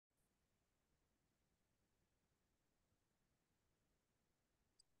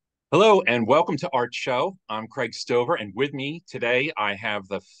Hello and welcome to ArtShow. I'm Craig Stover, and with me today I have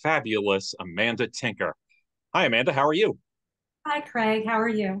the fabulous Amanda Tinker. Hi, Amanda. How are you? Hi, Craig. How are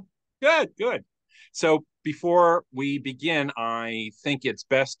you? Good, good. So before we begin, I think it's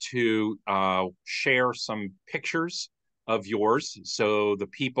best to share some pictures of yours so the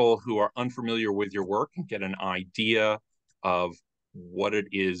people who are unfamiliar with your work can get an idea of what it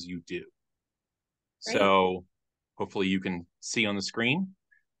is you do. Great. So hopefully you can see on the screen.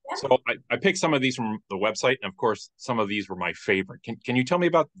 So Yeah. I picked some of these from the website, and of course, some of these were my favorite. Can you tell me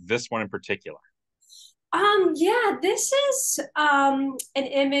about this one in particular? Yeah, this is an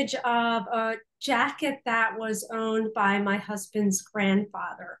image of a jacket that was owned by my husband's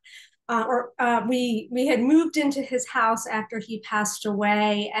grandfather. We had moved into his house after he passed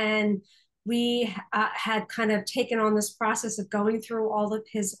away, and we had kind of taken on this process of going through all of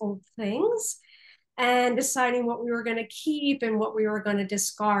his old things and deciding what we were going to keep and what we were going to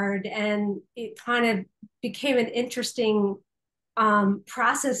discard. And it kind of became an interesting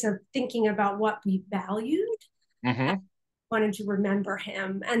process of thinking about what we valued and Mm-hmm. wanted to remember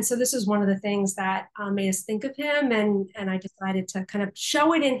him. And so this is one of the things that made us think of him. And I decided to kind of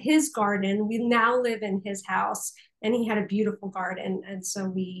show it in his garden. We now live in his house, and he had a beautiful garden. And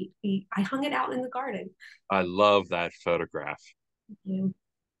so I hung it out in the garden. I love that photograph. Yeah.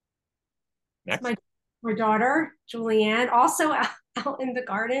 It's Next. my daughter, Julianne, also out in the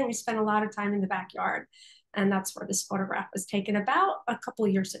garden. We spent a lot of time in the backyard. And that's where this photograph was taken about a couple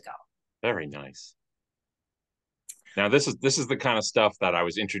of years ago. Very nice. Now this is the kind of stuff that I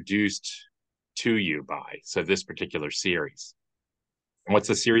was introduced to you by. So this particular series. And what's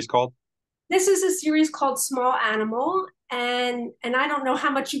the series called? This is a series called Small Animal, and I don't know how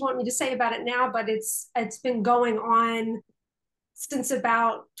much you want me to say about it now, but it's been going on since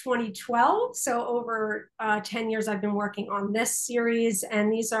about 2012. So over 10 years, I've been working on this series,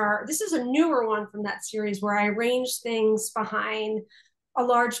 and this is a newer one from that series where I arranged things behind a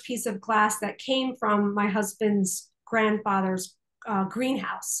large piece of glass that came from my husband's grandfather's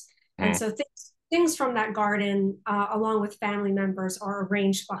greenhouse, and Mm. so things from that garden, along with family members, are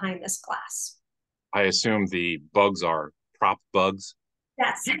arranged behind this glass. I assume the bugs are prop bugs.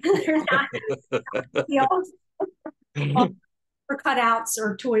 Yes, they're not sealed or cutouts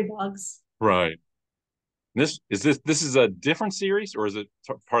or toy bugs. Right. This is a different series, or is it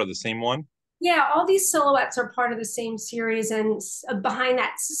part of the same one? Yeah, all these silhouettes are part of the same series, and behind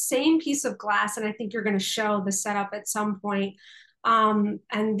that same piece of glass, and I think you're going to show the setup at some point.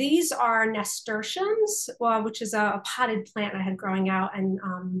 And these are nasturtiums, well, which is a potted plant I had growing out, and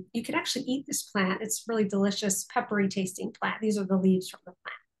you can actually eat this plant. It's really delicious, peppery tasting plant. These are the leaves from the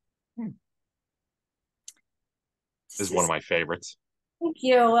plant. Hmm. This is one of This my favorites. Thank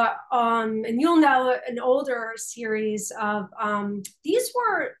you. And you'll know an older series of these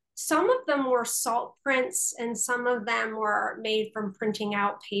were some of them were salt prints and some of them were made from printing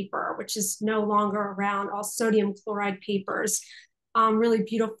out paper, which is no longer around, all sodium chloride papers. Really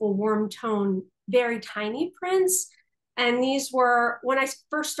beautiful, warm tone, very tiny prints. And these were when I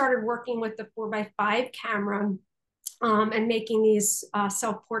first started working with the 4x5 camera, and making these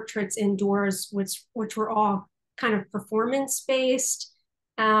self portraits indoors, which were all kind of performance based,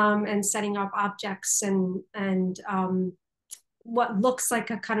 and setting up objects and what looks like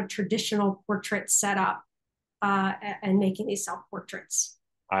a kind of traditional portrait setup, and making these self portraits.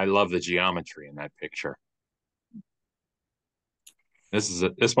 I love the geometry in that picture. This is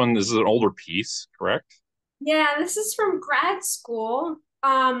an older piece, correct? Yeah, this is from grad school.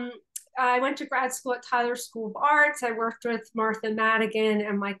 I went to grad school at Tyler School of Arts. I worked with Martha Madigan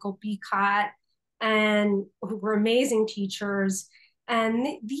and Michael Beacott, and who were amazing teachers. And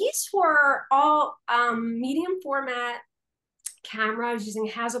these were all medium format camera. I was using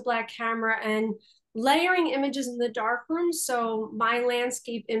a Hasselblad camera and layering images in the darkroom. So my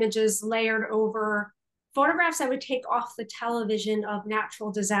landscape images layered over photographs I would take off the television of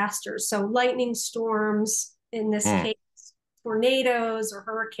natural disasters. So lightning storms, in this Hmm. case, tornadoes or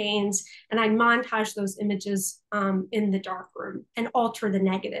hurricanes. And I montage those images in the darkroom and alter the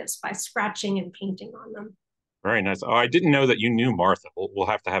negatives by scratching and painting on them. Very nice. Oh, I didn't know that you knew Martha. We'll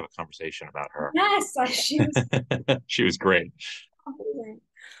have to have a conversation about her. Yes, she was She was great. amazing.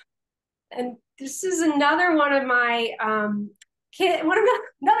 And this is another one of my another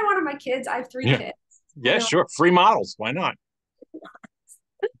one of my kids. I have three Yeah. kids. I Yeah, know sure. Free models. Why not?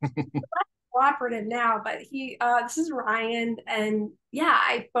 cooperative now, but this is Ryan, and yeah,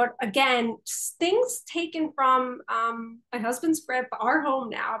 I but again, things taken from my husband's grip, our home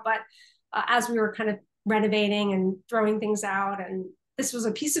now, but as we were kind of renovating and throwing things out, and this was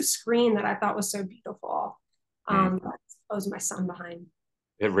a piece of screen that I thought was so beautiful. Hmm. That was my son behind.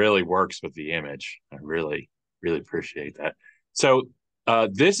 It really works with the image. I really, really appreciate that. So,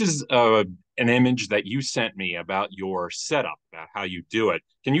 this is an image that you sent me about your setup, about how you do it.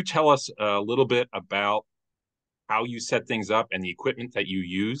 Can you tell us a little bit about how you set things up and the equipment that you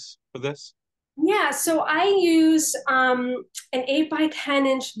use for this? Yeah, so I use an 8 by 10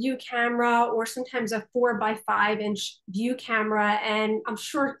 inch view camera, or sometimes a 4 by 5 inch view camera. And I'm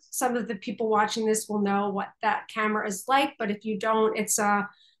sure some of the people watching this will know what that camera is like. But if you don't, it's a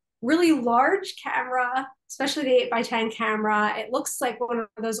really large camera, especially the 8 by 10 camera. It looks like one of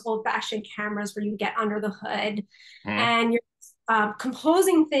those old fashioned cameras where you get under the hood Hmm. and you're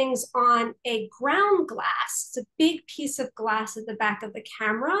composing things on a ground glass. It's a big piece of glass at the back of the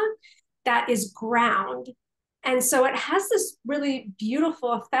camera that is ground. And so it has this really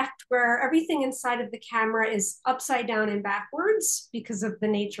beautiful effect where everything inside of the camera is upside down and backwards because of the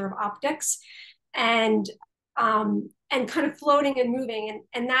nature of optics, and and kind of floating and moving.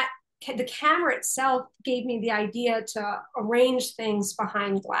 And that the camera itself gave me the idea to arrange things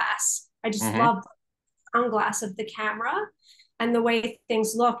behind glass. I just Hmm. love the ground glass of the camera and the way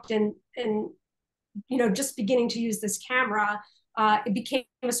things looked. And just beginning to use this camera, it became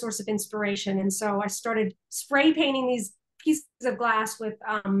a source of inspiration. And so I started spray painting these pieces of glass with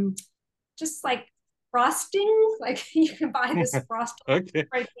just like frosting. Like you can buy this frosting Okay.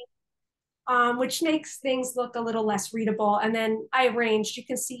 spray paint, which makes things look a little less readable. And then I arranged, you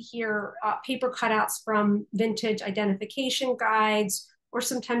can see here, paper cutouts from vintage identification guides, or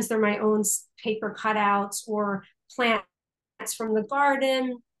sometimes they're my own paper cutouts, or plants from the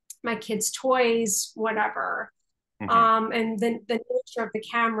garden, my kids' toys, whatever. Hmm. And then the nature of the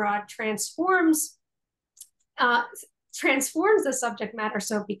camera uh, transforms the subject matter,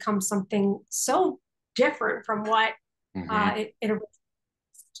 so it becomes something so different from what Hmm. it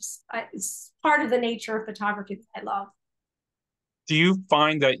just it's part of the nature of photography that I love. Do you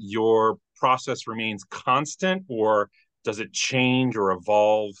find that your process remains constant, or does it change or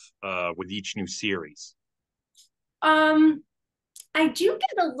evolve with each new series? Um, I do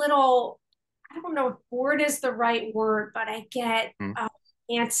get a little, I don't know if bored is the right word, but I get Mm.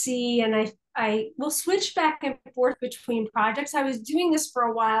 antsy, and I will switch back and forth between projects. I was doing this for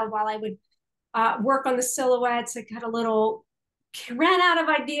a while I would work on the silhouettes. I got a little ran out of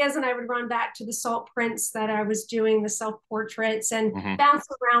ideas, and I would run back to the salt prints that I was doing, the self portraits, and Hmm. bounce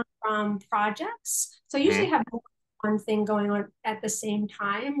around from projects. So I usually Hmm. have one thing going on at the same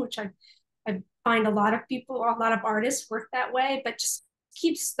time, which I find a lot of people, or a lot of artists work that way, but just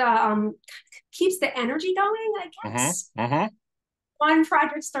keeps the energy going, I Hmm. guess. Hmm. One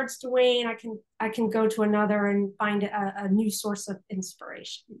project starts to wane, I can go to another and find a new source of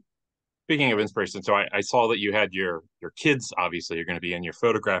inspiration. Speaking of inspiration, so I saw that you had your kids. Obviously, you're going to be in your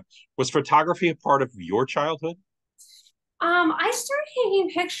photograph. Was photography a part of your childhood? I started taking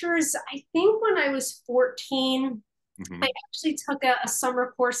pictures, I think, when I was 14. Hmm. I actually took a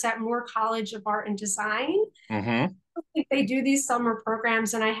summer course at Moore College of Art and Design. Hmm. They do these summer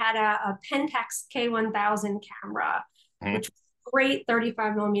programs, and I had a Pentax K1000 camera, Hmm. which was a great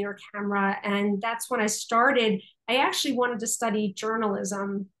 35 millimeter camera. And that's when I started. I actually wanted to study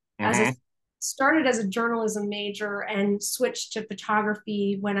journalism as a Hmm. started as a journalism major and switched to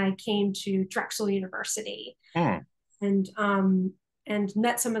photography when I came to Drexel University, Hmm. and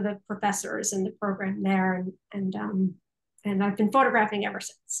met some of the professors in the program there, and I've been photographing ever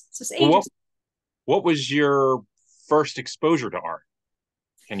since. So it's Well, ages. what was your first exposure to art?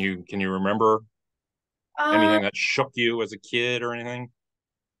 Can you remember Uh, anything that shook you as a kid or anything?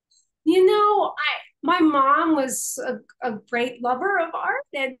 I my mom was a great lover of art,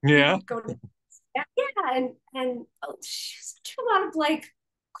 and we Yeah. would go to yeah, and she's a lot of like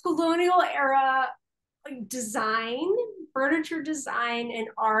colonial era like design, furniture design, and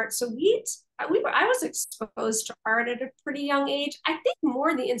art. So I was exposed to art at a pretty young age. I think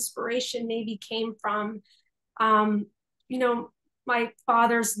more the inspiration maybe came from um, you know, my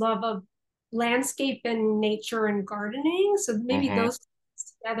father's love of landscape and nature and gardening. So maybe Hmm. those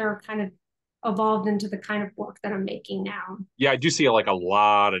together kind of evolved into the kind of work that I'm making now. Yeah, I do see like a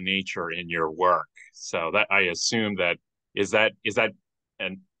lot of nature in your work. So that I assume that is that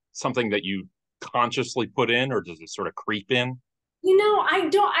and something that you consciously put in, or does it sort of creep in? I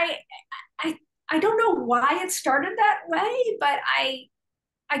don't I I don't know why it started that way, but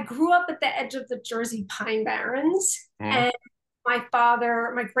I grew up at the edge of the Jersey Pine Barrens, Hmm. and my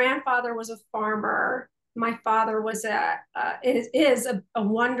grandfather was a farmer. My father was is a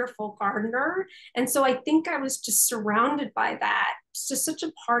wonderful gardener, and so I think I was just surrounded by that. It's just such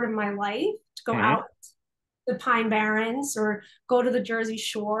a part of my life to go Hmm. out to the Pine Barrens or go to the Jersey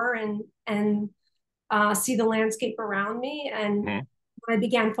Shore and see the landscape around me. And Hmm. when I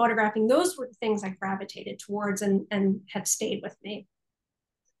began photographing, those were the things I gravitated towards and have stayed with me.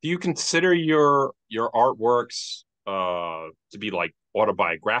 Do you consider your artworks to be like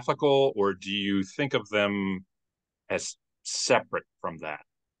autobiographical, or do you think of them as separate from that,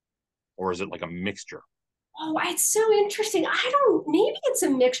 or is it like a mixture? Oh, it's so interesting. I don't, maybe it's a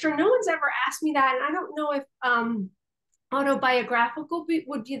mixture. No one's ever asked me that. And I don't know if autobiographical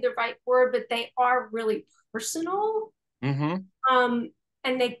would be the right word, but they are really personal. Mm-hmm. Um,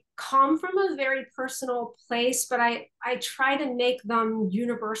 and they come from a very personal place, but I try to make them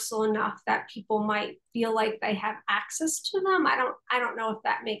universal enough that people might feel like they have access to them. I don't know if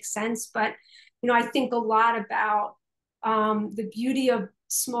that makes sense, but I think a lot about the beauty of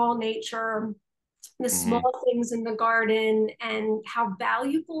small nature, the Mm-hmm. small things in the garden, and how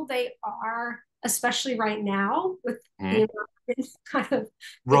valuable they are, especially right now with Mm-hmm. the environment kind of ex-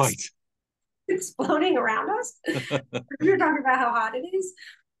 Right. exploding around us. We were talking about how hot it is.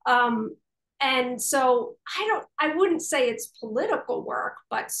 Um, and so I wouldn't say it's political work,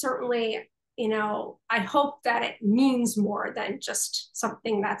 but certainly, I hope that it means more than just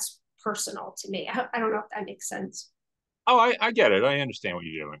something that's personal to me. I don't know if that makes sense. Oh, I get it. I understand what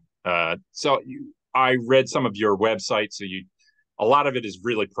you're doing. I read some of your website, so a lot of it is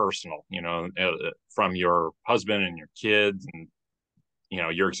really personal, from your husband and your kids, and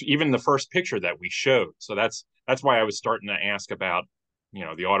even the first picture that we showed. So that's why I was starting to ask about,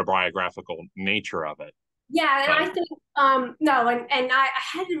 the autobiographical nature of it. Yeah, and Uh, I think no, and I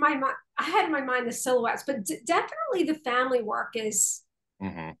had in my mind the silhouettes, but definitely the family work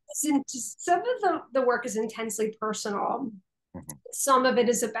mhm, some of the work is intensely personal. mhm, Some of it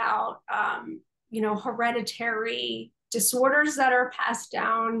is about hereditary disorders that are passed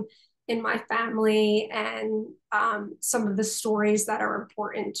down in my family, and some of the stories that are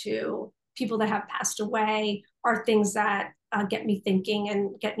important to people that have passed away are things that get me thinking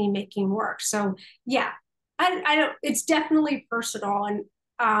and get me making work. So yeah, I don't. It's definitely personal,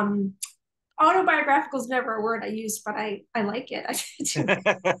 and autobiographical is never a word I use, but I like it.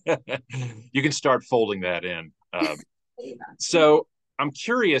 You can start folding that in. So I'm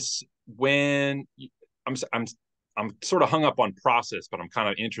curious when I'm I'm I'm sort of hung up on process, but I'm kind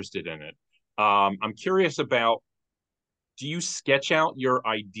of interested in it. I'm curious about, do you sketch out your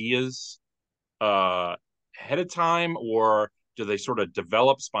ideas uh, ahead of time, or do they sort of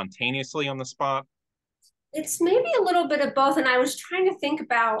develop spontaneously on the spot? It's maybe a little bit of both, and I was trying to think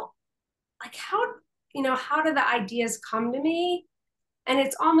about like how do the ideas come to me, and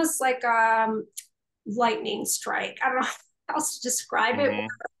it's almost like lightning strike. I don't know how else to describe it. Mm-hmm.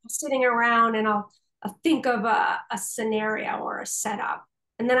 I'm sitting around and I'll think of a scenario or a setup,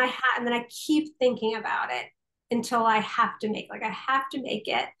 and then I keep thinking about it until I have to make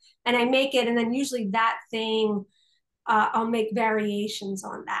it, and I make it, and then usually that thing, I'll make variations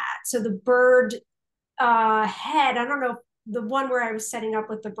on that. So the bird head, I don't know, the one where I was setting up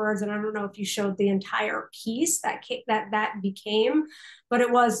with the birds, and I don't know if you showed the entire piece that became, but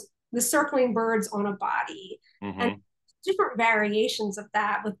it was the circling birds on a body, and Mm-hmm. different variations of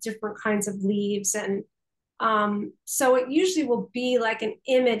that with different kinds of leaves. And so it usually will be like an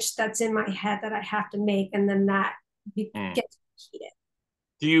image that's in my head that I have to make, and then that Mm. gets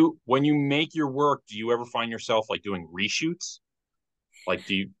repeated. When you make your work, do you ever find yourself like doing reshoots? Like,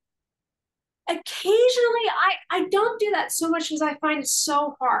 do you? Occasionally, I don't do that so much because I find it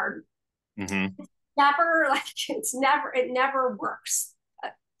so hard. Mm-hmm. Never like it never works.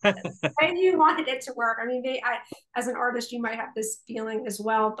 And you wanted it to work. I mean, as an artist, you might have this feeling as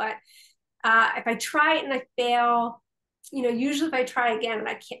well. But if I try it and I fail, usually if I try again and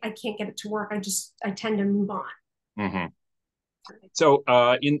I can't get it to work, I tend to move on. Mm-hmm. So,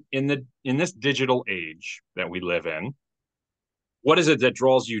 in this digital age that we live in, what is it that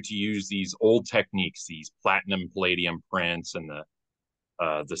draws you to use these old techniques, these platinum, palladium prints, and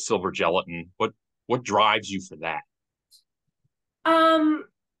the silver gelatin? What drives you for that?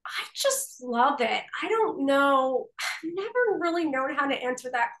 I just love it. I don't know. I've never really known how to answer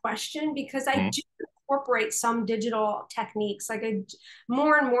that question because I Mm-hmm. do incorporate some digital techniques.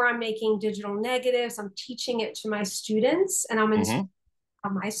 More and more, I'm making digital negatives. I'm teaching it to my students, and I'm Mm-hmm. inspired how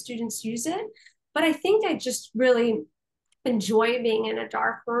my students use it. But I think I just really enjoy being in a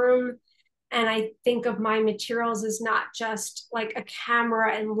dark room. And I think of my materials as not just like a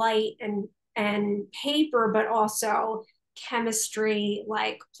camera and light and paper, but also chemistry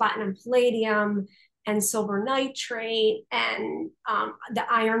like platinum palladium and silver nitrate and the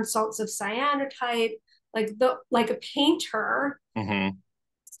iron salts of cyanotype. Like a painter Mm-hmm.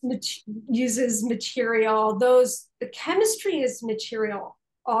 uses material. The chemistry is material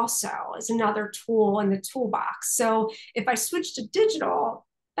also is another tool in the toolbox. So if I switch to digital,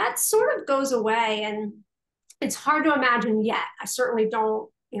 that sort of goes away, and it's hard to imagine yet. I certainly don't,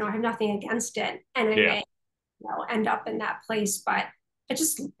 I have nothing against it, and I Yeah, may, end up in that place, but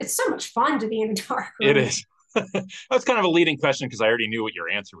it's so much fun to be in a dark it room. is. That's kind of a leading question because I already knew what your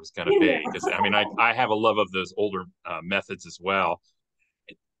answer was going to You be. know. Because I mean, I have a love of those older methods as well,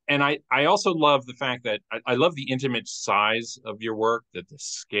 and I also love the fact that I love the intimate size of your work, that the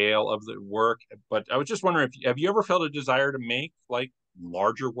scale of the work. But I was just wondering, if have you ever felt a desire to make like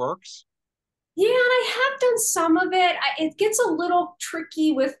larger works? Yeah, and I have done some of it. It gets a little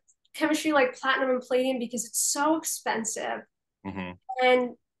tricky with chemistry like platinum and palladium because it's so expensive. Mm-hmm.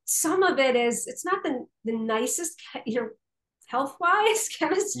 And some of it is, it's not the nicest, health wise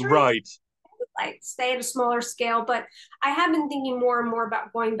chemistry, Right. like stay at a smaller scale. But I have been thinking more and more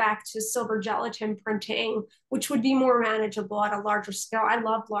about going back to silver gelatin printing, which would be more manageable at a larger scale. I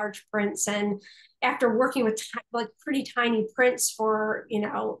love large prints. And after working with like pretty tiny prints for,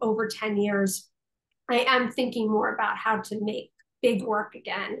 over 10 years, I am thinking more about how to make big work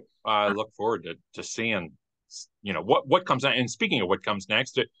again. I look forward to seeing, what comes out. And speaking of what comes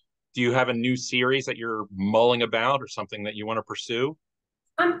next, do you have a new series that you're mulling about or something that you want to pursue?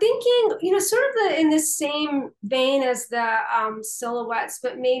 I'm thinking, sort of in the same vein as the silhouettes,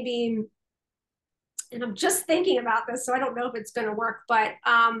 but maybe, and I'm just thinking about this, so I don't know if it's going to work, but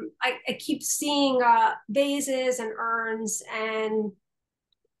I keep seeing vases and urns and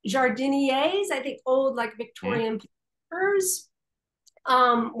jardiniers, I think old like Mm-hmm. Victorian pictures,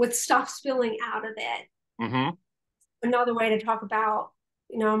 with stuff spilling out of it. Mm-hmm. Another way to talk about,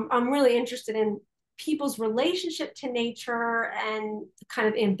 I'm really interested in people's relationship to nature and the kind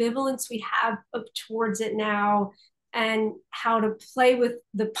of ambivalence we have towards it now, and how to play with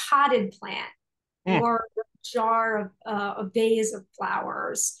the potted plant Mm. or a jar of a vase of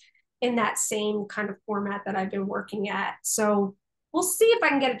flowers in that same kind of format that I've been working at. So we'll see if I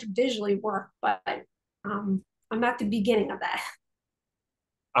can get it to visually work, but I'm at the beginning of that.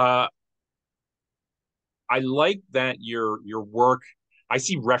 Uh, I like that your work. I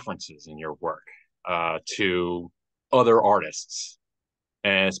see references in your work to other artists,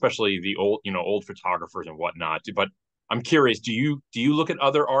 and especially the old photographers and whatnot. But I'm curious, do you look at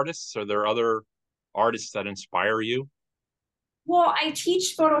other artists? Are there other artists that inspire you? Well, I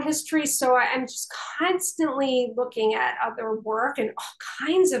teach photo history, so I'm just constantly looking at other work, and all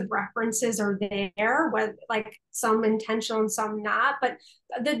kinds of references are there, with like some intentional and some not. But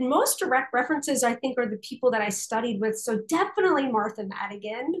the most direct references, I think, are the people that I studied with. So definitely Martha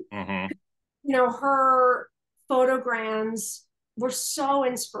Madigan. Mm-hmm. Her photograms were so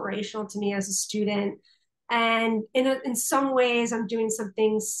inspirational to me as a student. And in some ways, I'm doing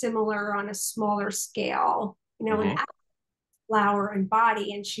something similar on a smaller scale, in Mm-hmm. flower and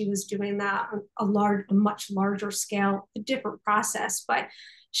body, and she was doing that on a much larger scale, a different process. But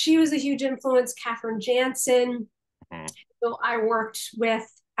she was a huge influence. Katherine Jansen, Mm-hmm. who I worked with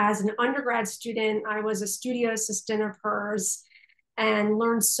as an undergrad student. I was a studio assistant of hers and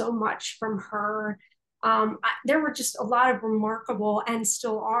learned so much from her. There were just a lot of remarkable, and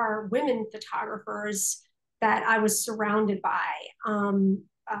still are, women photographers that I was surrounded by.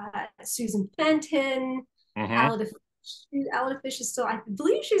 Susan Fenton, Mm-hmm. Alida Alida Fish is still, I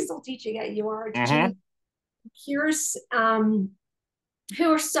believe she's still teaching at UR. Mm-hmm. Julie Pierce,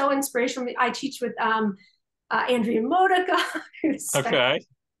 who are so inspirational. I teach with Andrea Modica, who's Okay,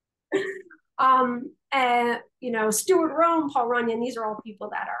 and Stuart Rome, Paul Runyon. These are all people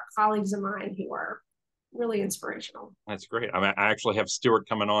that are colleagues of mine who are really inspirational. that's great. I actually have Stuart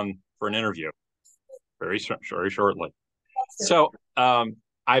coming on for an interview very shortly. So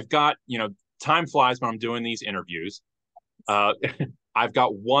I've got, time flies when I'm doing these interviews. Uh, I've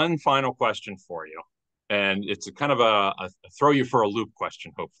got one final question for you, and it's a kind of a throw you for a loop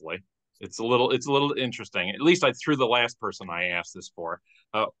question. Hopefully, it's a little interesting. At least through the last person I asked this for.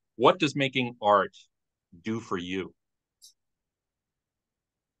 What does making art do for you?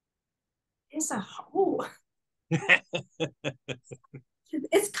 It's a oh,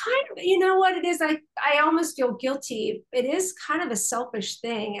 it's kind of, what it is. I almost feel guilty. It is kind of a selfish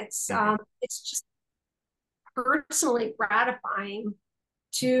thing. Mm-hmm. It's just personally gratifying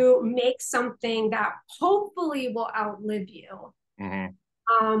to make something that hopefully will outlive you.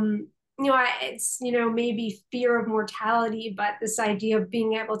 Mm-hmm. um it's maybe fear of mortality, but this idea of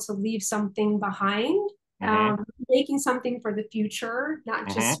being able to leave something behind, Mm-hmm. making something for the future, not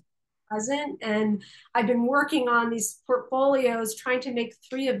Mm-hmm. just present. And I've been working on these portfolios, trying to make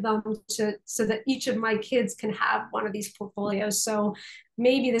 3 of them so that each of my kids can have one of these portfolios. So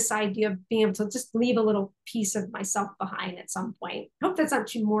maybe this idea of being able to just leave a little piece of myself behind at some point. I hope that's not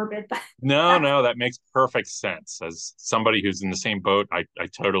too morbid, but No, that's no, that makes perfect sense. As somebody who's in the same boat, I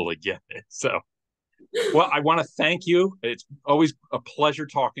totally get it. So, well, I want to thank you. It's always a pleasure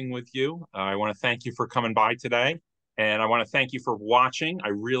talking with you. I want to thank you for coming by today. And I want to thank you for watching. I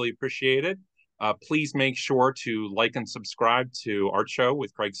really appreciate it. Please make sure to like and subscribe to Art Show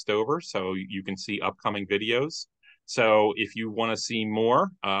with Craig Stover so you can see upcoming videos. So if you want to see more,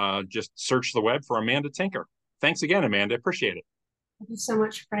 just search the web for Amanda Tinker. Thanks again, Amanda. Appreciate it. Thank you so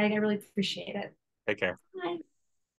much, Craig. I really appreciate it. Take care. Bye.